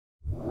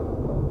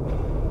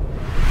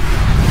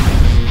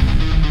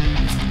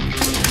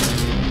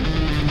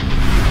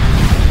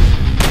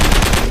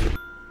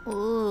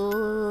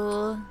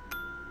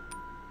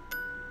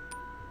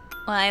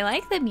Well, I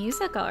like the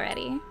music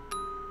already.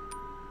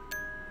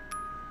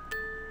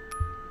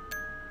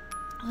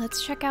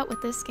 Let's check out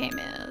what this game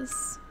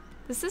is.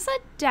 This is a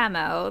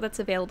demo that's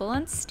available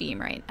on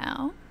Steam right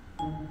now.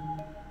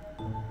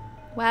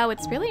 Wow,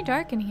 it's really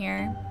dark in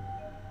here.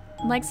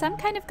 Like some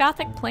kind of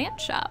gothic plant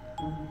shop.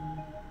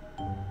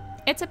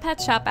 It's a pet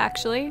shop,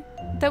 actually.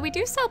 Though we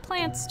do sell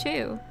plants,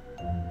 too.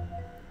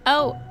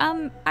 Oh,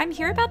 I'm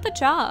here about the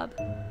job.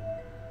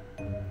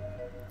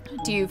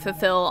 Do you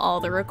fulfill all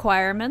the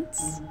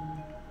requirements?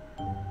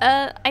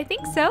 I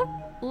think so.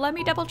 Let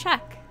me double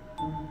check.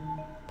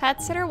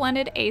 Pet sitter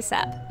wanted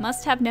ASAP.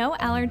 Must have no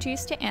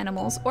allergies to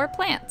animals or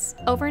plants.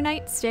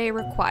 Overnight stay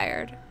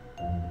required.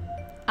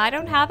 I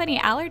don't have any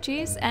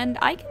allergies, and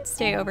I can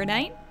stay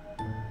overnight.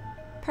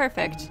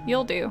 Perfect.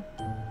 You'll do.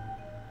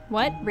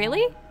 What?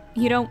 Really?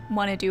 You don't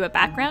want to do a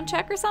background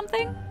check or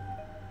something?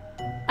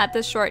 At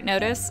this short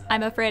notice,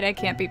 I'm afraid I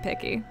can't be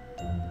picky.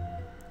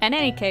 In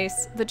any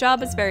case, the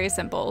job is very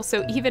simple,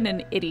 so even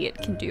an idiot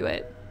can do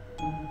it.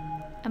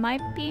 Am I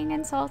being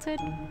insulted?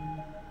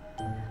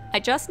 I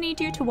just need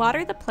you to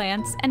water the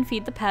plants and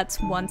feed the pets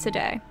once a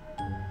day.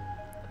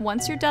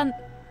 Once you've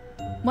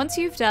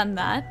done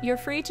that, you're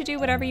free to do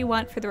whatever you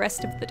want for the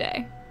rest of the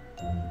day.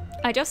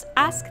 I just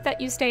ask that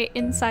you stay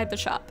inside the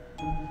shop.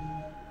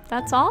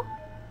 That's all?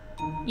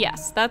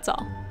 Yes, that's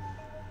all.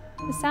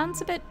 This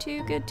sounds a bit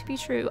too good to be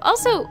true.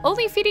 Also,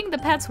 only feeding the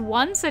pets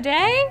once a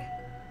day?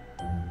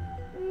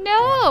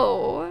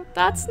 No,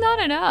 that's not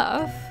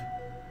enough.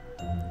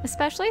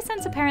 Especially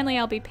since apparently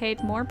I'll be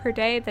paid more per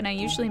day than I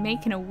usually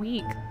make in a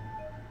week.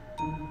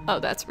 Oh,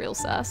 that's real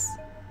sus.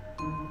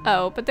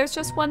 Oh, but there's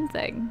just one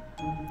thing.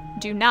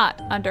 Do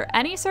not, under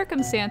any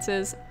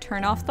circumstances,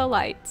 turn off the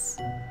lights.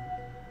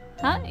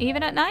 Huh?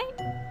 Even at night?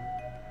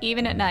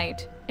 Even at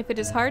night. If it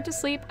is hard to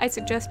sleep, I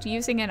suggest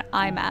using an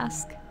eye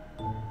mask.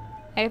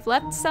 I have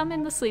left some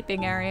in the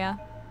sleeping area.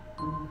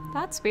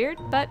 That's weird,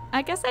 but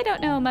I guess I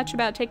don't know much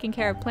about taking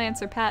care of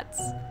plants or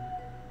pets.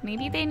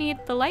 Maybe they need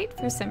the light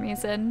for some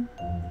reason.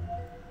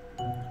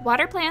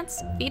 Water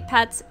plants, feed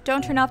pets,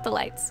 don't turn off the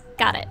lights.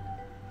 Got it.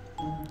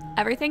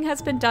 Everything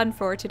has been done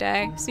for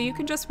today, so you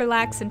can just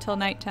relax until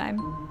nighttime.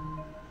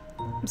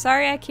 I'm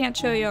sorry I can't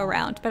show you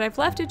around, but I've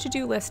left a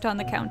to-do list on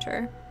the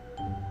counter.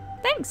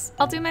 Thanks,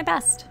 I'll do my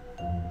best.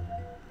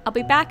 I'll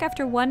be back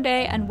after 1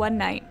 day and 1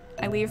 night.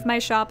 I leave my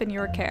shop in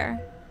your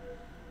care.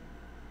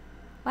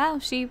 Wow,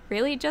 she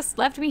really just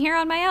left me here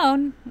on my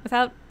own,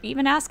 without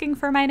even asking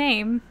for my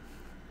name.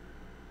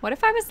 What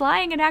if I was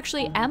lying and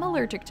actually am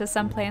allergic to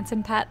some plants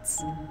and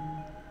pets?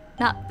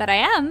 Not that I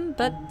am,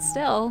 but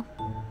still.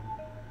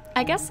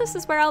 I guess this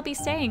is where I'll be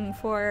staying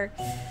for,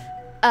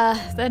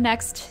 the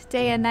next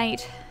day and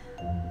night.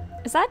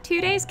 Is that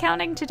 2 days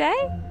counting today?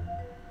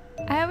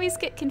 I always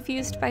get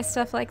confused by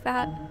stuff like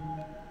that.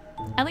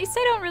 At least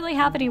I don't really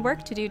have any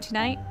work to do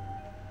tonight.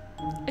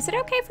 Is it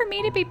okay for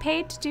me to be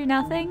paid to do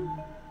nothing?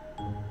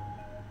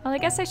 Well, I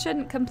guess I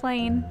shouldn't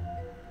complain.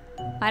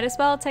 Might as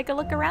well take a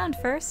look around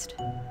first.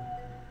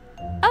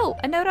 Oh,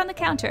 a note on the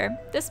counter.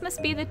 This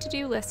must be the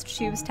to-do list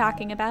she was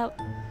talking about.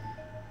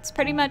 It's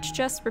pretty much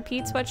just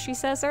repeats what she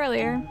says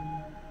earlier.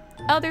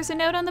 Oh, there's a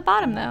note on the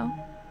bottom, though.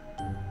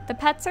 The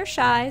pets are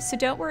shy, so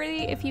don't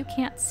worry if you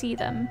can't see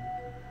them.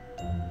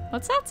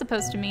 What's that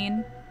supposed to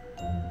mean?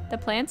 The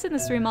plants in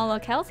this room all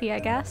look healthy, I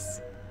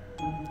guess.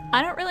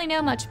 I don't really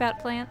know much about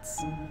plants.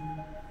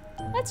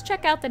 Let's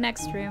check out the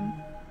next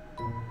room.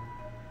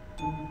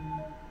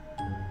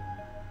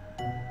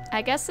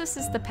 I guess this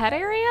is the pet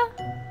area?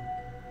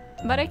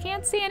 But I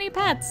can't see any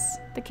pets.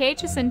 The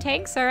cages and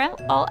tanks are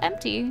all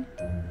empty.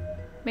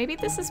 Maybe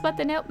this is what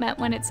the note meant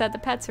when it said the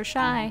pets are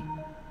shy.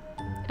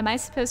 Am I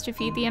supposed to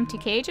feed the empty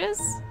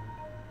cages?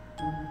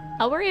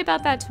 I'll worry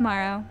about that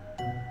tomorrow.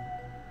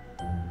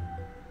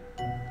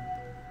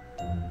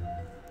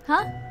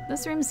 Huh?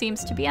 This room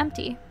seems to be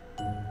empty.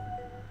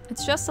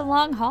 It's just a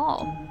long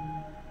hall.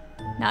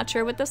 Not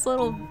sure what this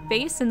little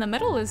vase in the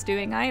middle is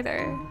doing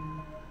either.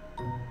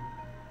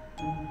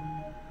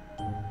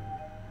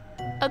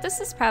 Oh,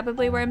 this is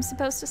probably where I'm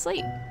supposed to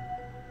sleep.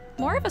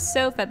 More of a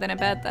sofa than a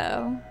bed,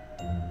 though.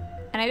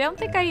 And I don't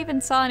think I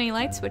even saw any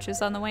light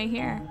switches on the way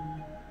here.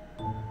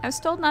 I was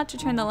told not to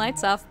turn the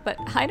lights off, but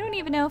I don't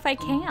even know if I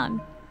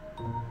can.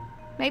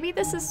 Maybe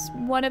this is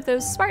one of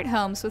those smart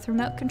homes with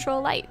remote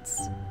control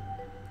lights.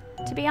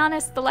 To be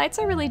honest, the lights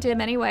are really dim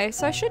anyway,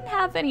 so I shouldn't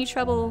have any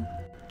trouble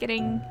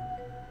getting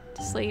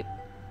to sleep.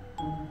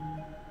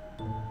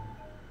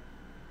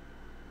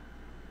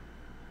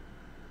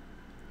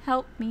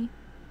 Help me.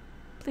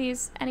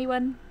 Please,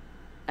 anyone,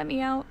 let me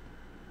out.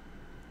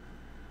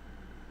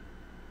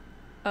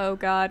 Oh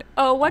god.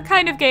 Oh, what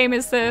kind of game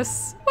is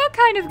this? What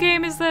kind of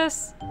game is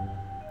this?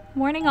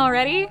 Morning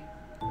already?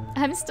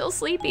 I'm still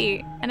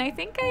sleepy, and I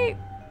think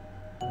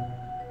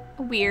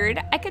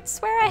Weird. I could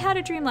swear I had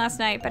a dream last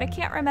night, but I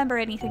can't remember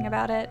anything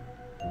about it.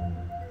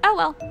 Oh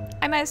well,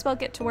 I might as well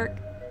get to work.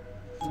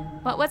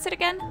 What's it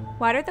again?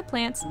 Water the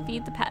plants,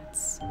 feed the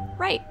pets.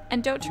 Right,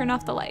 and don't turn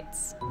off the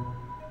lights.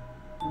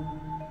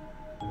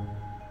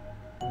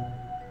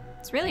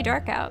 It's really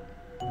dark out.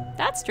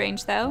 That's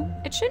strange, though.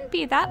 It shouldn't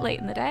be that late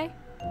in the day.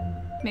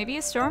 Maybe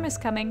a storm is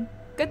coming.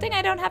 Good thing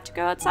I don't have to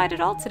go outside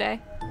at all today.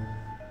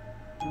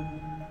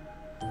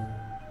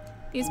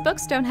 These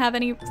books don't have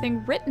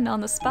anything written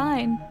on the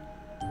spine,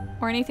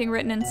 or anything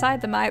written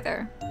inside them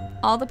either.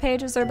 All the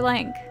pages are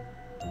blank.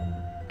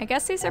 I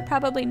guess these are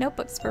probably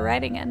notebooks for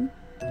writing in.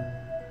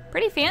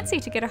 Pretty fancy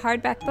to get a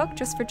hardback book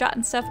just for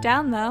jotting stuff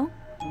down, though.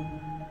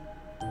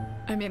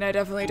 I mean, I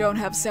definitely don't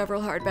have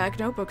several hardback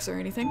notebooks or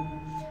anything.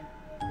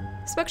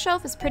 This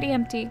bookshelf is pretty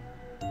empty.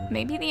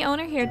 Maybe the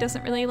owner here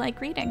doesn't really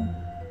like reading.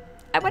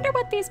 I wonder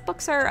what these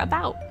books are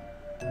about.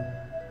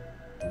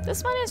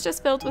 This one is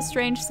just filled with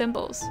strange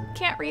symbols.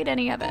 Can't read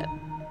any of it.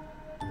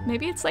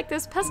 Maybe it's like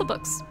those puzzle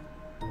books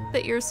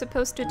that you're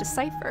supposed to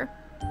decipher.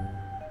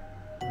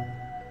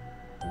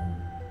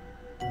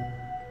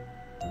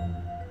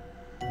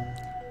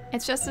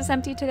 It's just as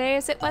empty today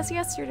as it was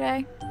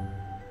yesterday.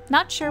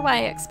 Not sure why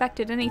I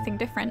expected anything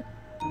different.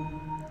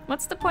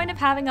 What's the point of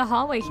having a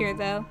hallway here,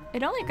 though?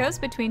 It only goes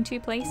between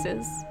two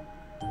places.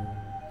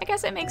 I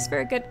guess it makes for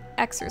a good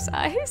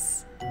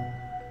exercise.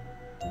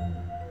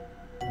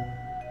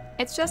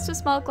 It's just a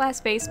small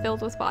glass vase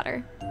filled with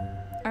water.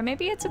 Or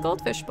maybe it's a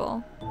goldfish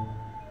bowl.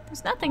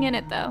 There's nothing in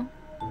it, though.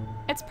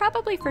 It's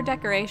probably for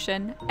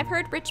decoration. I've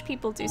heard rich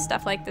people do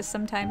stuff like this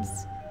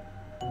sometimes.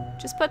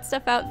 Just put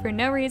stuff out for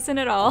no reason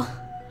at all.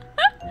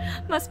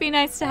 Must be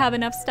nice to have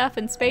enough stuff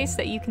and space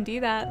that you can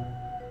do that.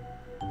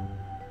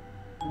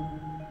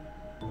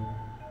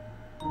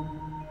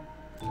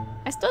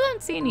 I still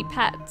don't see any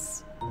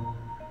pets.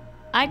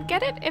 I'd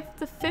get it if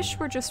the fish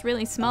were just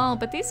really small,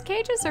 but these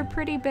cages are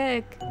pretty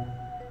big.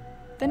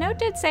 The note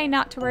did say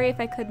not to worry if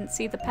I couldn't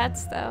see the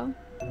pets, though.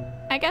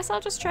 I guess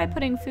I'll just try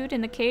putting food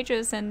in the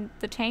cages and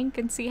the tank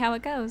and see how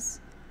it goes.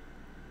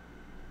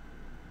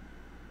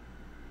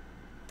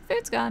 The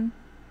food's gone.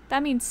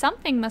 That means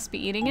something must be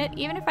eating it,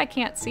 even if I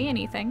can't see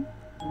anything.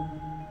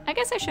 I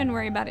guess I shouldn't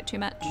worry about it too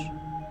much.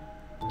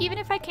 Even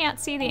if I can't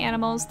see the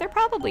animals, they're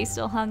probably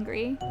still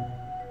hungry.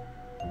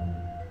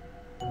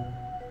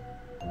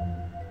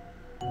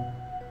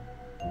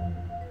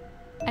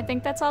 I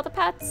think that's all the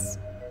pets.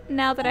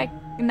 Not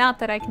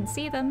that I can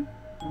see them.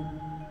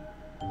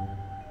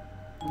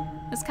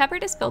 This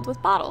cupboard is filled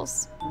with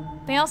bottles.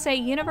 They all say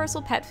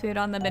Universal Pet Food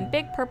on them in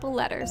big purple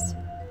letters.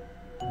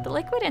 The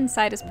liquid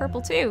inside is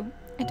purple too.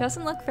 It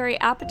doesn't look very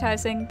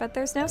appetizing, but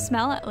there's no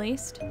smell at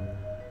least.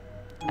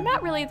 I'm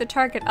not really the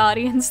target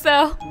audience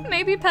though.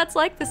 Maybe pets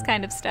like this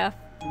kind of stuff.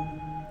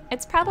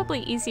 It's probably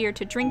easier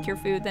to drink your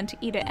food than to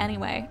eat it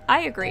anyway.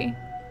 I agree.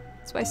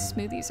 That's why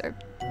smoothies are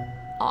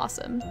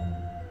awesome.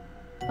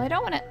 Well, I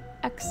don't want to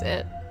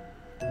exit.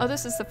 Oh,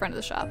 this is the front of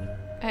the shop.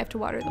 I have to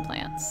water the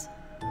plants.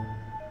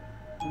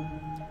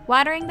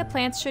 Watering the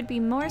plants should be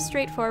more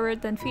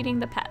straightforward than feeding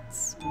the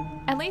pets.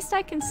 At least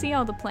I can see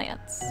all the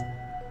plants.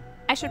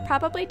 I should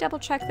probably double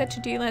check the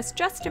to-do list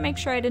just to make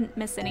sure I didn't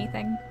miss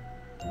anything.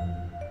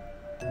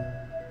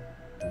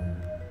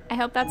 I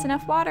hope that's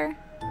enough water.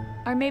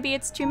 Or maybe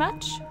it's too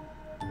much?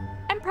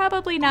 I'm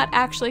probably not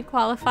actually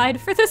qualified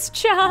for this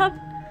job.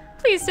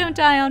 Please don't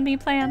die on me,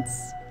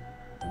 plants.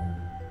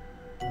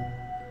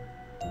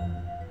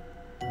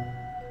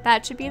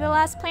 That should be the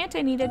last plant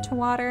I needed to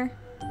water.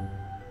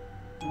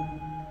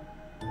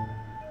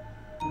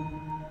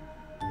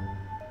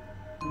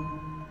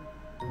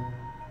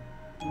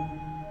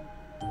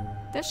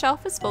 This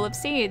shelf is full of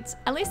seeds.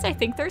 At least I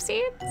think they're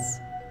seeds.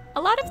 A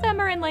lot of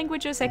them are in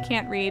languages I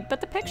can't read, but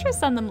the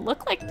pictures on them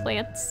look like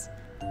plants.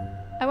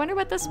 I wonder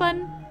what this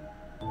one...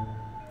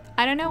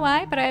 I don't know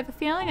why, but I have a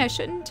feeling I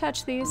shouldn't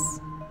touch these.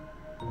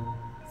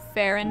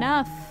 Fair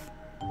enough.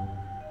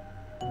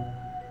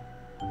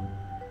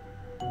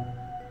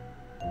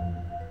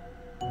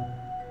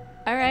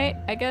 Alright,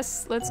 I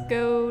guess let's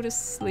go to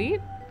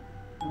sleep.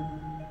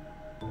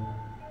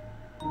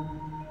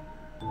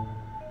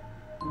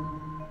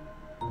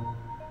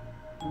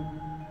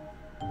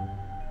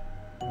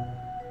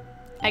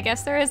 I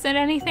guess there isn't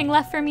anything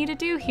left for me to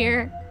do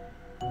here.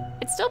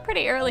 It's still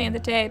pretty early in the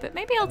day, but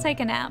maybe I'll take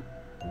a nap.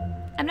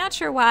 I'm not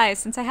sure why,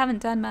 since I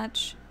haven't done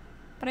much,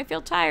 but I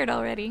feel tired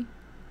already.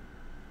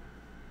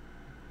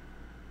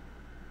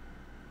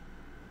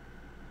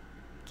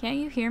 Can't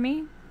you hear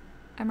me?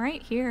 I'm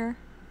right here.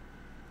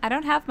 I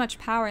don't have much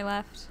power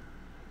left.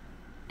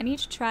 I need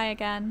to try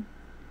again.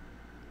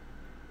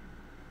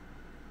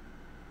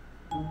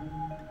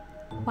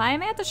 Why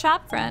am I at the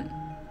shop front?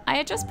 I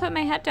had just put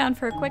my head down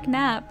for a quick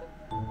nap.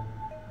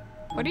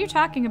 What are you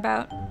talking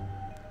about?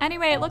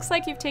 Anyway, it looks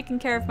like you've taken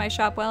care of my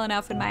shop well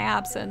enough in my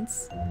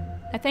absence.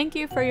 I thank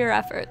you for your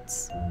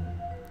efforts.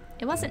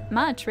 It wasn't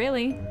much,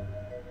 really.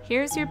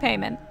 Here's your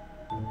payment.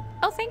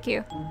 Oh, thank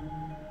you.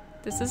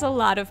 This is a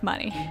lot of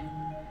money.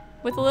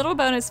 With a little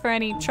bonus for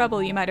any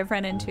trouble you might have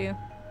run into.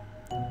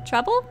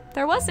 Trouble?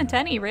 There wasn't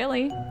any,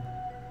 really.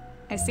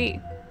 I see.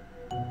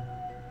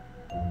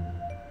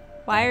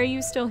 Why are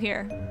you still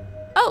here?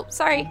 Oh,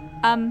 sorry.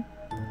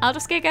 I'll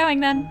just get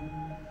going then.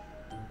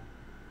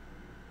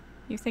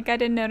 You think I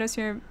didn't notice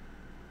your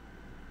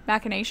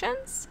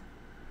machinations?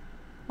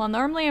 While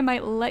normally I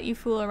might let you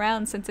fool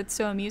around since it's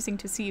so amusing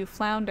to see you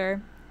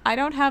flounder, I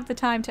don't have the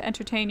time to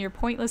entertain your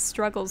pointless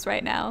struggles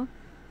right now.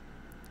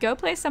 Go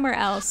play somewhere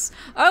else.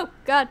 Oh,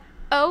 God.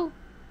 Oh.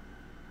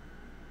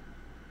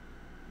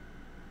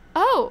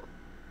 Oh.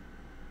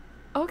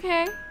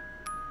 Okay.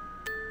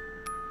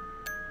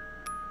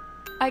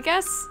 I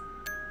guess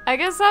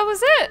that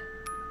was it.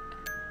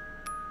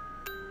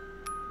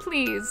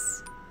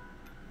 Please.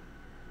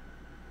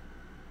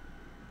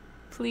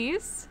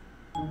 Please?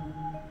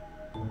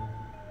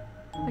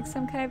 Like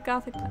some kind of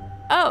gothic...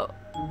 Oh.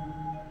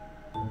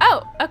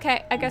 Oh,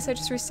 okay. I guess I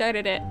just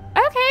restarted it.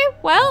 Okay,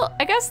 well,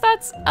 I guess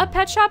that's a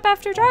Pet Shop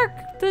After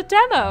Dark, the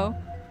demo.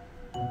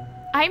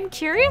 I'm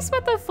curious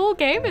what the full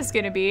game is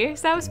gonna be,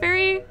 because that was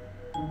very...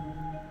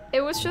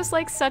 It was just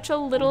like such a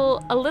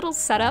little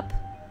setup.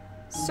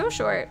 So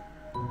short.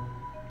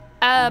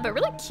 But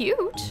really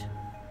cute.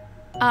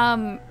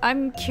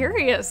 I'm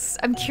curious.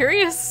 I'm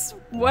curious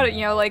what,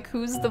 you know, like,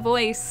 who's the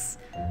voice?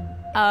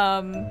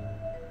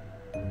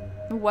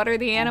 What are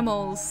the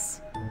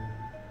animals?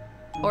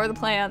 Or the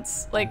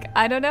plants? Like,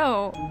 I don't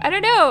know. I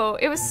don't know.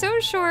 It was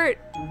so short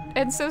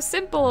and so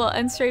simple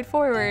and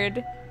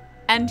straightforward.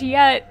 And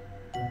yet,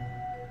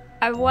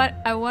 I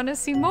want to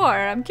see more.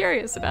 I'm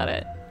curious about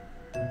it.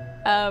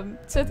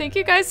 So thank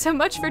you guys so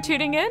much for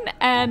tuning in,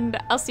 and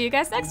I'll see you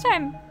guys next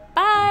time.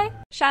 Bye!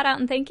 Shout out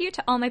and thank you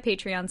to all my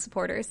Patreon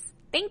supporters.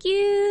 Thank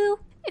you!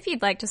 If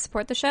you'd like to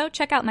support the show,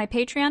 check out my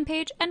Patreon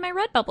page and my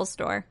Redbubble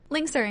store.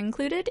 Links are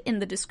included in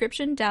the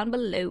description down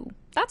below.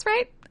 That's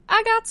right,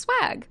 I got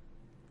swag.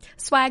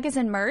 Swag as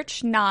in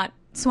merch, not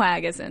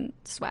swag as in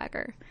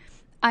swagger.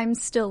 I'm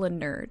still a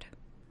nerd.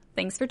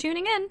 Thanks for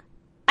tuning in.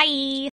 Bye!